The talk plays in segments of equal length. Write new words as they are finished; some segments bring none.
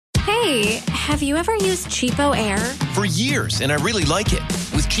Hey, have you ever used Cheapo Air? For years, and I really like it.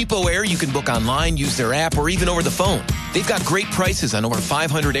 With Cheapo Air, you can book online, use their app, or even over the phone. They've got great prices on over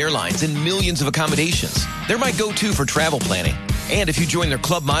 500 airlines and millions of accommodations. They're my go-to for travel planning. And if you join their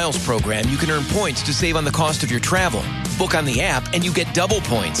Club Miles program, you can earn points to save on the cost of your travel. Book on the app, and you get double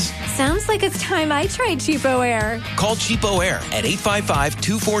points. Sounds like it's time I tried Cheapo Air. Call Cheapo Air at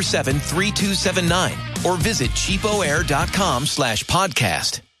 855-247-3279 or visit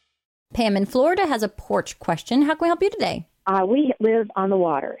cheapoair.com/podcast. Pam in Florida has a porch question. How can we help you today? We live on the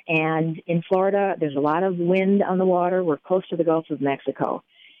water, and in Florida, there's a lot of wind on the water. We're close to the Gulf of Mexico,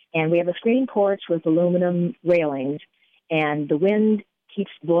 and we have a screen porch with aluminum railings, and the wind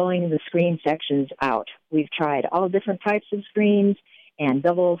keeps blowing the screen sections out. We've tried all different types of screens and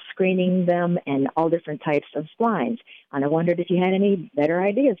double screening them and all different types of splines, and I wondered if you had any better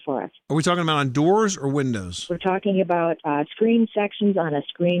ideas for us. Are we talking about on doors or windows? We're talking about screen sections on a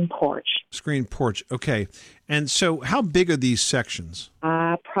screen porch. Screen porch, okay. And so how big are these sections?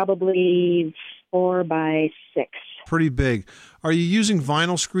 Probably 4 by 6. Pretty big. Are you using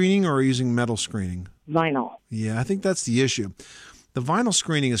vinyl screening or are you using metal screening? Vinyl. Yeah, I think that's the issue. The vinyl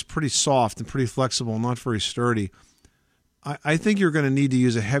screening is pretty soft and pretty flexible, not very sturdy. I think you're going to need to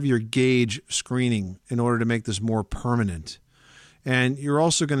use a heavier gauge screening in order to make this more permanent. And you're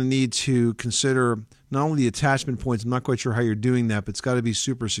also going to need to consider not only the attachment points, I'm not quite sure how you're doing that, but it's got to be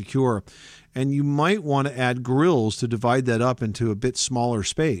super secure. And you might want to add grills to divide that up into a bit smaller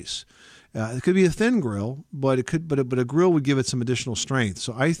space. It could be a thin grill, but a grill would give it some additional strength.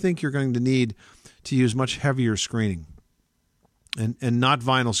 So I think you're going to need to use much heavier screening and not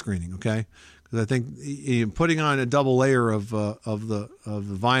vinyl screening, okay? Because I think putting on a double layer of the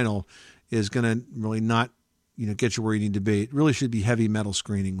vinyl is going to really not get you where you need to be. It really should be heavy metal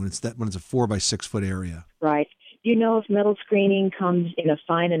screening when it's a 4 by 6 foot area. Right. Do you know if metal screening comes in a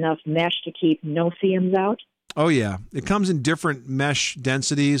fine enough mesh to keep no-seams out? Oh, yeah. It comes in different mesh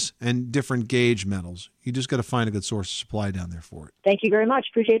densities and different gauge metals. You just got to find a good source of supply down there for it. Thank you very much.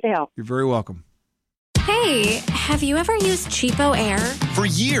 Appreciate the help. You're very welcome. Hey, have you ever used Cheapo Air? For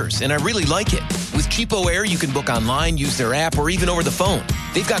years, and I really like it. With Cheapo Air, you can book online, use their app, or even over the phone.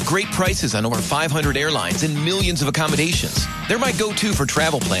 They've got great prices on over 500 airlines and millions of accommodations. They're my go-to for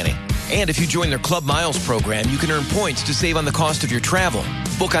travel planning. And if you join their Club Miles program, you can earn points to save on the cost of your travel.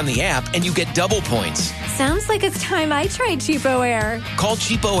 Book on the app, and you get double points. Sounds like it's time I tried Cheapo Air. Call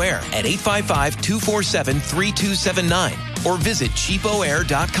Cheapo Air at 855-247-3279 or visit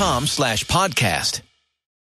cheapoair.com/podcast.